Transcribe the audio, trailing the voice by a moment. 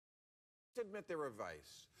Admit they're a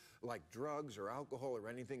vice, like drugs or alcohol or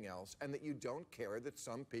anything else, and that you don't care that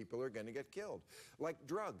some people are going to get killed. Like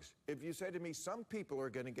drugs. If you say to me, some people are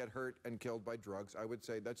going to get hurt and killed by drugs, I would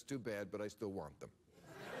say, that's too bad, but I still want them.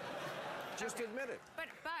 Just admit it. But...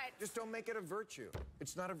 Just don't make it a virtue.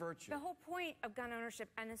 It's not a virtue. The whole point of gun ownership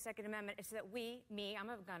and the Second Amendment is that I'm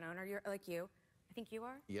a gun owner, you're like you. I think you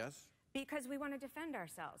are? Yes. Because we want to defend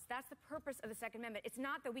ourselves. That's the purpose of the Second Amendment. It's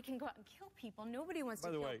not that we can go out and kill people. Nobody wants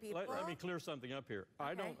to kill people. By the way, let me clear something up here.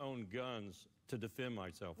 Okay. I don't own guns to defend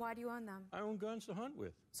myself. Why do you own them? I own guns to hunt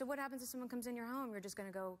with. So what happens if someone comes in your home? You're just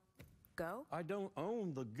going to go? I don't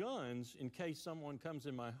own the guns in case someone comes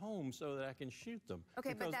in my home so that I can shoot them.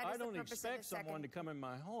 Okay, because but that is I don't the purpose expect of the someone to come in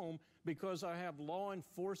my home because I have law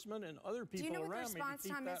enforcement and other people around me. Do you know around what the response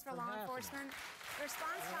time is for law enforcement? The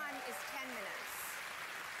response time is 10 minutes.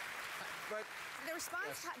 But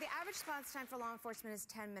the average response time for law enforcement is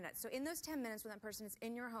 10 minutes. So in those 10 minutes when that person is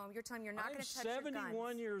in your home, you're telling them you're not going to touch your guns. I'm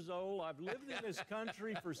 71 years old. I've lived in this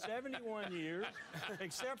country for 71 years,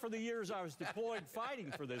 except for the years I was deployed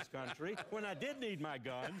fighting for this country when I did need my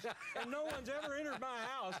guns, and no one's ever entered my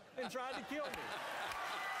house and tried to kill me.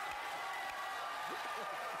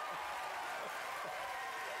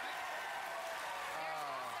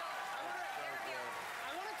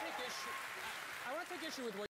 I want to take issue with what